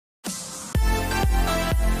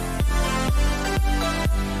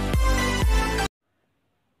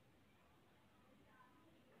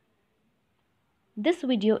This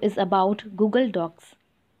video is about Google Docs.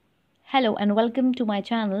 Hello and welcome to my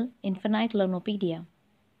channel Infinite Learnopedia.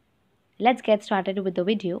 Let's get started with the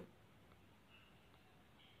video.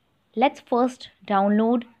 Let's first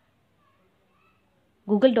download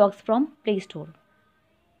Google Docs from Play Store.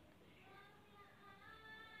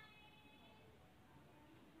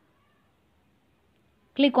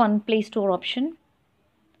 Click on Play Store option.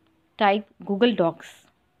 Type Google Docs.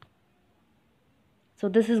 So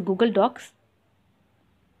this is Google Docs.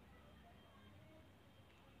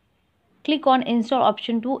 Click on Install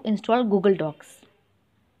option to install Google Docs.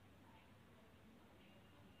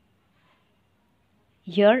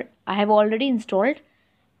 Here I have already installed,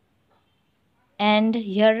 and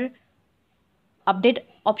here update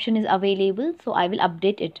option is available, so I will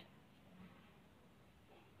update it.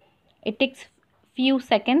 It takes few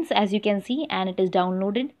seconds, as you can see, and it is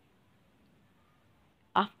downloaded.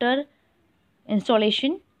 After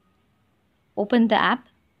installation, open the app.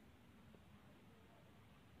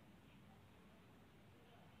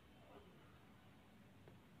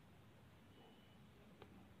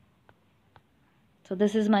 So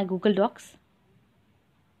this is my Google Docs.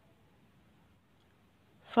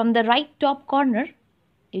 From the right top corner,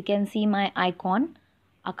 you can see my icon,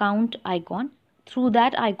 account icon. Through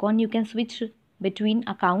that icon, you can switch between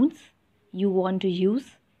accounts you want to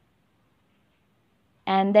use.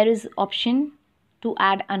 And there is option to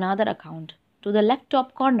add another account. To the left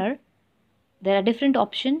top corner, there are different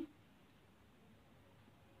options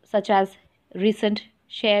such as recent,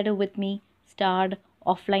 shared with me, starred,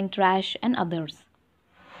 offline trash, and others.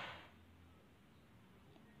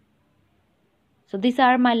 So these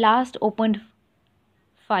are my last opened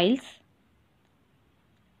files.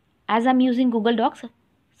 As I'm using Google Docs,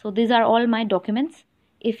 so these are all my documents.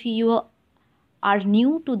 If you are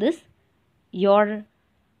new to this, your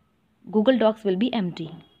Google Docs will be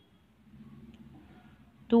empty.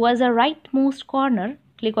 Towards the rightmost corner,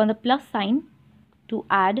 click on the plus sign to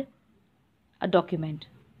add a document.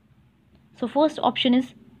 So first option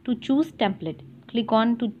is to choose template. Click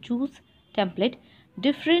on to choose template.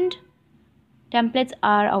 Different templates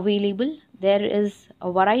are available. There is a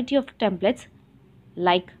variety of templates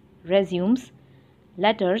like resumes,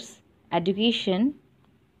 letters, education,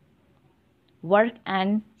 work,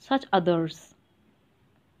 and such others.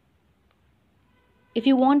 If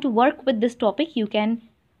you want to work with this topic, you can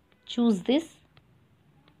choose this.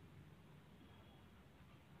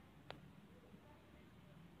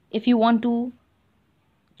 If you want to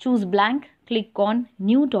choose blank, click on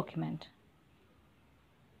new document.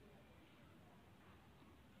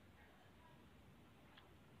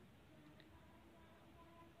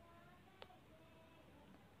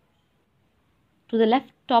 To the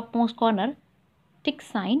left topmost corner, tick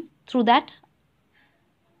sign. Through that,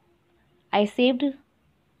 I saved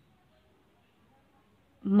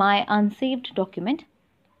my unsaved document.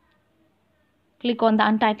 Click on the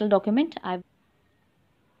untitled document. I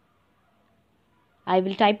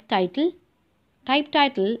will type title. Type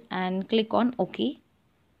title and click on OK.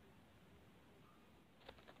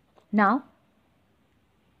 Now,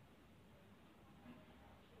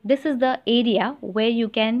 this is the area where you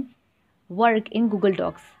can work in Google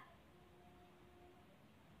Docs.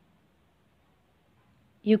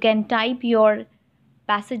 You can type your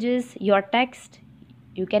passages, your text.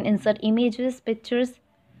 You can insert images, pictures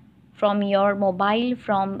from your mobile,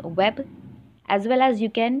 from web, as well as you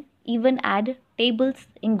can even add tables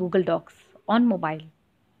in Google Docs on mobile.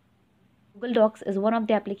 Google Docs is one of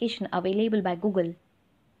the applications available by Google,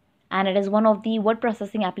 and it is one of the word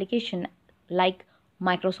processing application like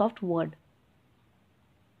Microsoft Word.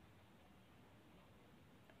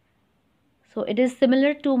 So it is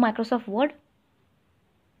similar to Microsoft Word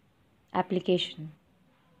application.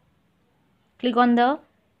 Click on the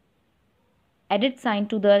edit sign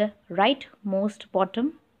to the rightmost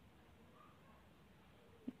bottom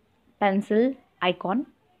pencil icon.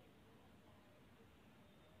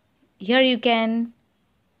 Here you can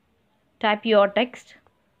type your text.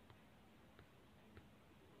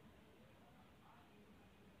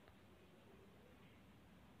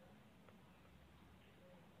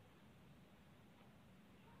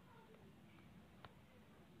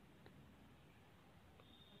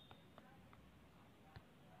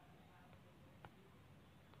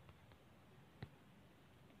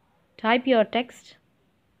 Type your text.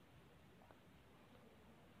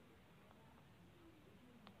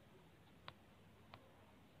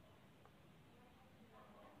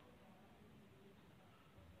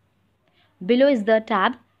 Below is the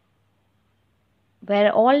tab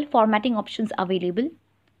where all formatting options are available.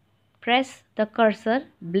 Press the cursor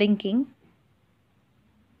blinking.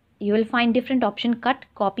 You will find different options: cut,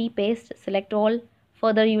 copy, paste, select all,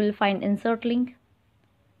 Further, you will find insert link.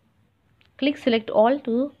 Click select all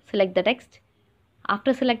to select the text.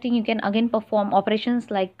 After selecting, you can again perform operations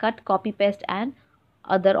like cut, copy, paste and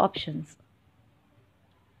other options.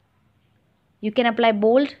 You can apply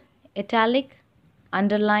bold, italic,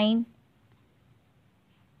 underline,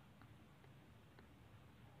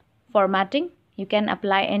 formatting. You can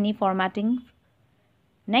apply any formatting.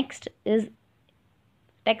 Next is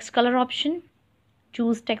text color option.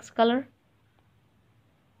 Choose text color.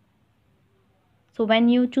 So when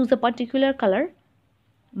you choose a particular color,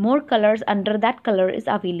 more colors under that color is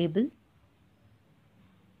available.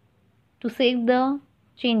 To save the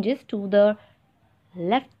changes to the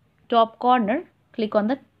left top corner, click on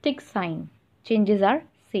the tick sign. Changes are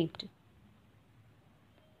saved.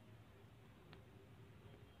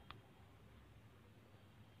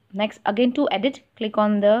 Next, again to edit, click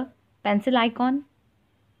on the pencil icon.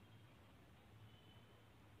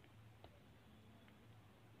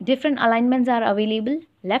 Different alignments are available: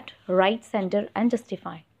 left, right, center and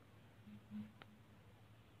justify.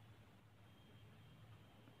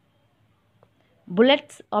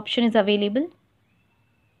 Bullets option is available.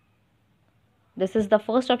 This is the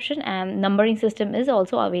first option and numbering system is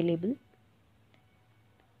also available.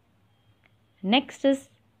 Next is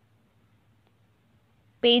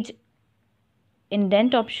page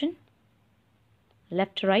indent option,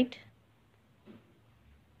 left, right.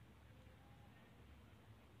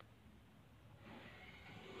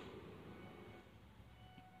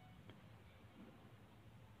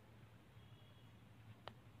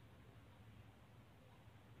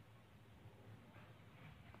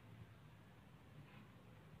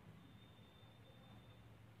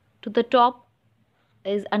 To the top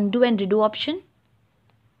is undo and redo option.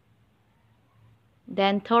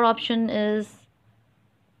 Then third option is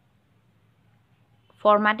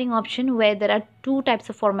formatting option, where there are two types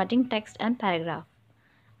of formatting: text and paragraph.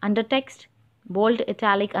 Under text, bold,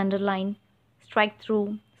 italic, underline, strike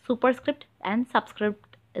through, superscript and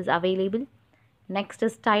subscript is available. Next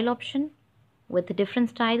is style option with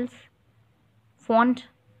different styles, font,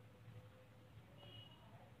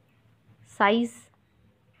 size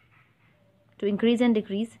to increase and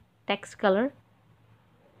decrease, text color,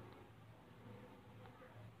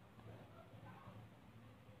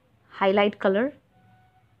 highlight color,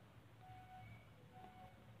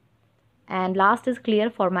 and last is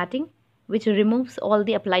clear formatting, which removes all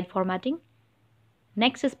the applied formatting.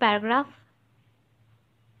 Next is paragraph,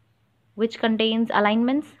 which contains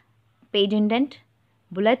alignments, page indent,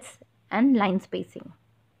 bullets and line spacing.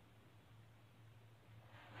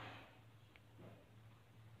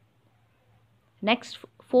 Next,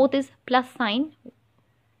 fourth is plus sign,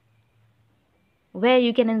 where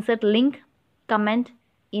you can insert link, comment,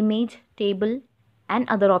 image, table and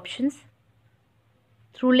other options.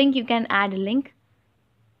 Through link you can add link.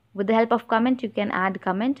 With the help of comment you can add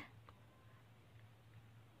comment.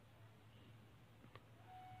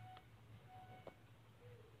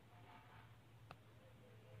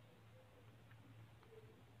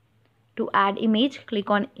 To add image, click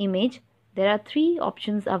on image. There are three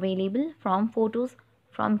options available: from photos,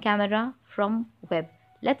 from camera, from web.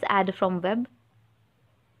 Let's add from web.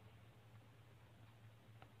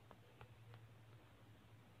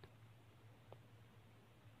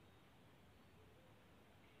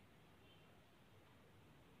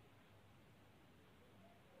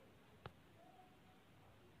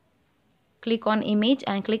 Click on image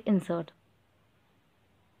and click insert.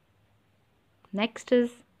 Next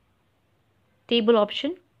is table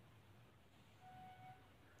option.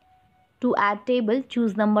 To add table,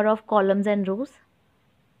 choose number of columns and rows.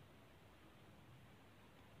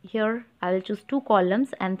 Here I will choose 2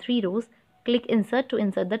 columns and 3 rows. Click insert to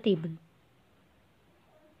insert the table.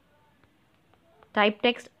 Type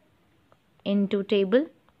text into table.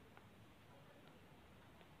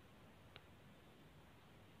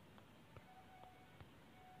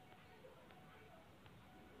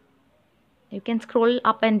 You can scroll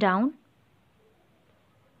up and down.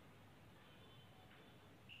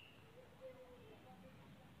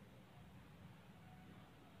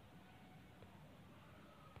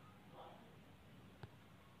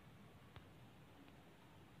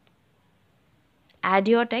 Add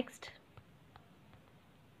your text.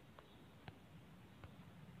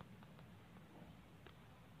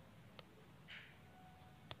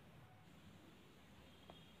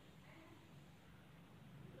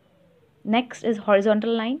 Next is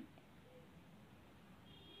horizontal line.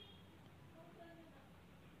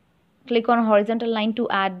 Click on horizontal line to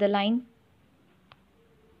add the line.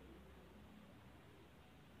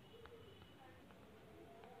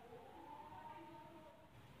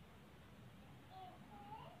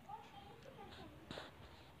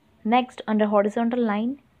 Next, under horizontal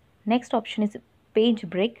line, next option is page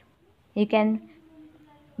break. You can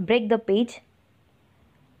break the page.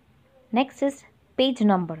 Next is page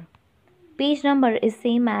number. Page number is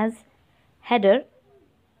same as header.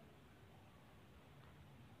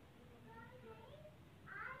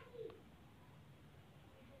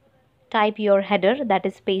 Type your header, that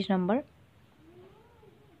is page number.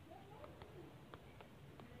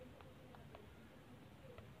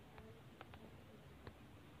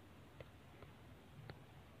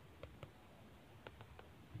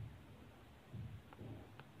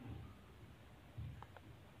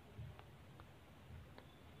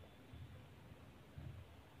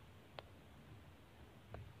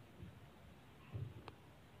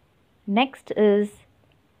 Next is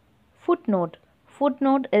footnote.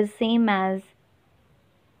 Footnote is same as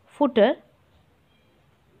footer.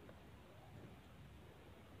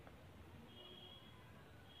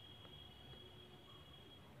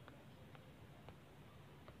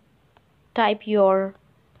 Type your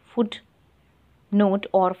footnote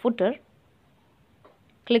or footer.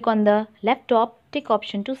 Click on the left top tick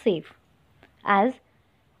option to save. As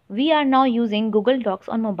we are now using Google Docs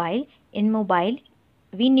on mobile, in mobile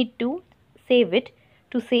we need to save it.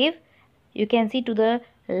 To save, you can see to the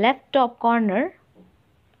left top corner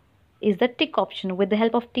is the tick option. With the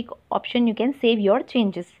help of tick option you can save your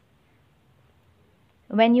changes.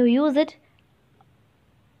 When you use it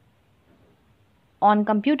on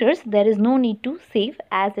computers, there is no need to save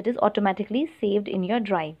as it is automatically saved in your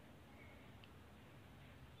drive.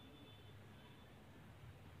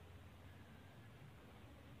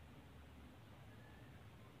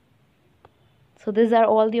 So these are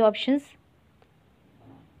all the options.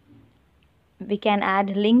 We can add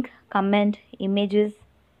link, comment, images,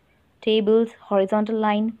 tables, horizontal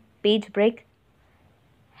line, page break,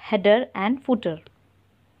 header and footer.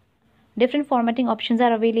 Different formatting options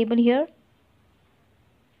are available here.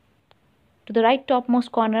 To the right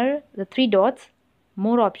topmost corner, the three dots,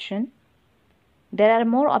 more option. There are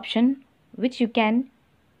more options which you can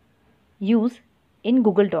use in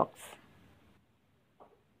Google Docs.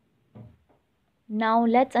 Now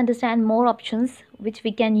let's understand more options which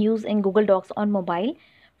we can use in Google Docs on mobile.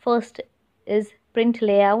 First is print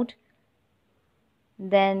layout,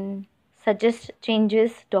 then suggest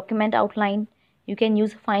changes, document outline. You can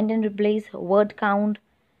use find and replace, word count.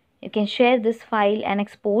 You can share this file and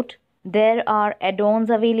export. There are add-ons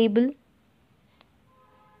available.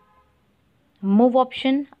 Move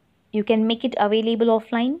option, you can make it available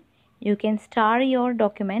offline. You can star your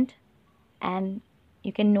document and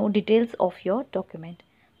you can know details of your document.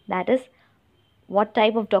 That is what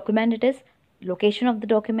type of document it is, location of the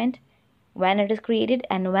document, when it is created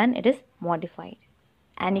and when it is modified.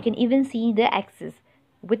 And you can even see the access,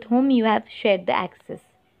 with whom you have shared the access.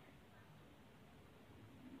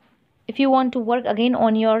 If you want to work again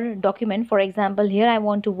on your document, for example here I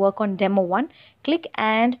want to work on demo 1, click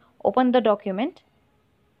and open the document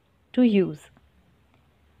to use.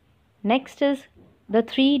 Next is the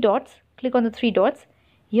three dots. Click on the three dots.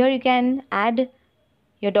 Here you can add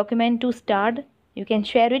your document to starred. You can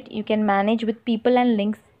share it. You can manage with people and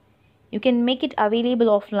links. You can make it available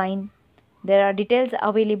offline. There are details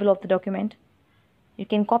available of the document. You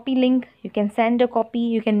can copy link. You can send a copy.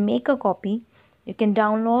 You can make a copy. You can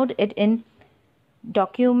download it in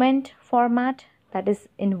document format, that is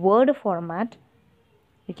in Word format.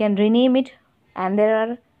 You can rename it, and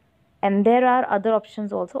there are other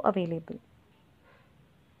options also available.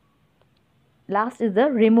 Last is the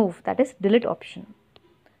remove, that is delete option.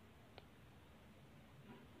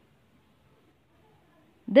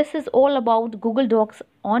 This is all about Google Docs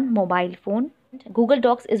on mobile phone. Google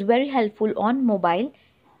Docs is very helpful on mobile.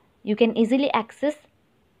 You can easily access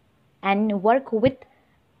and work with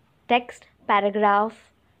text,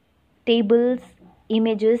 paragraph, tables,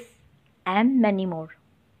 images and many more.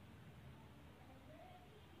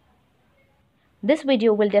 This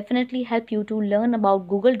video will definitely help you to learn about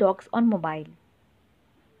Google Docs on mobile.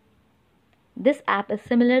 This app is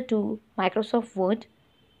similar to Microsoft Word.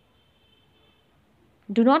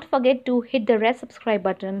 Do not forget to hit the red subscribe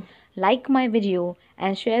button, like my video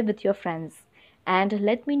and share with your friends. And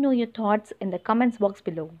let me know your thoughts in the comments box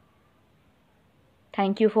below.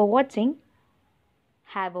 Thank you for watching.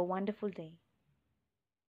 Have a wonderful day.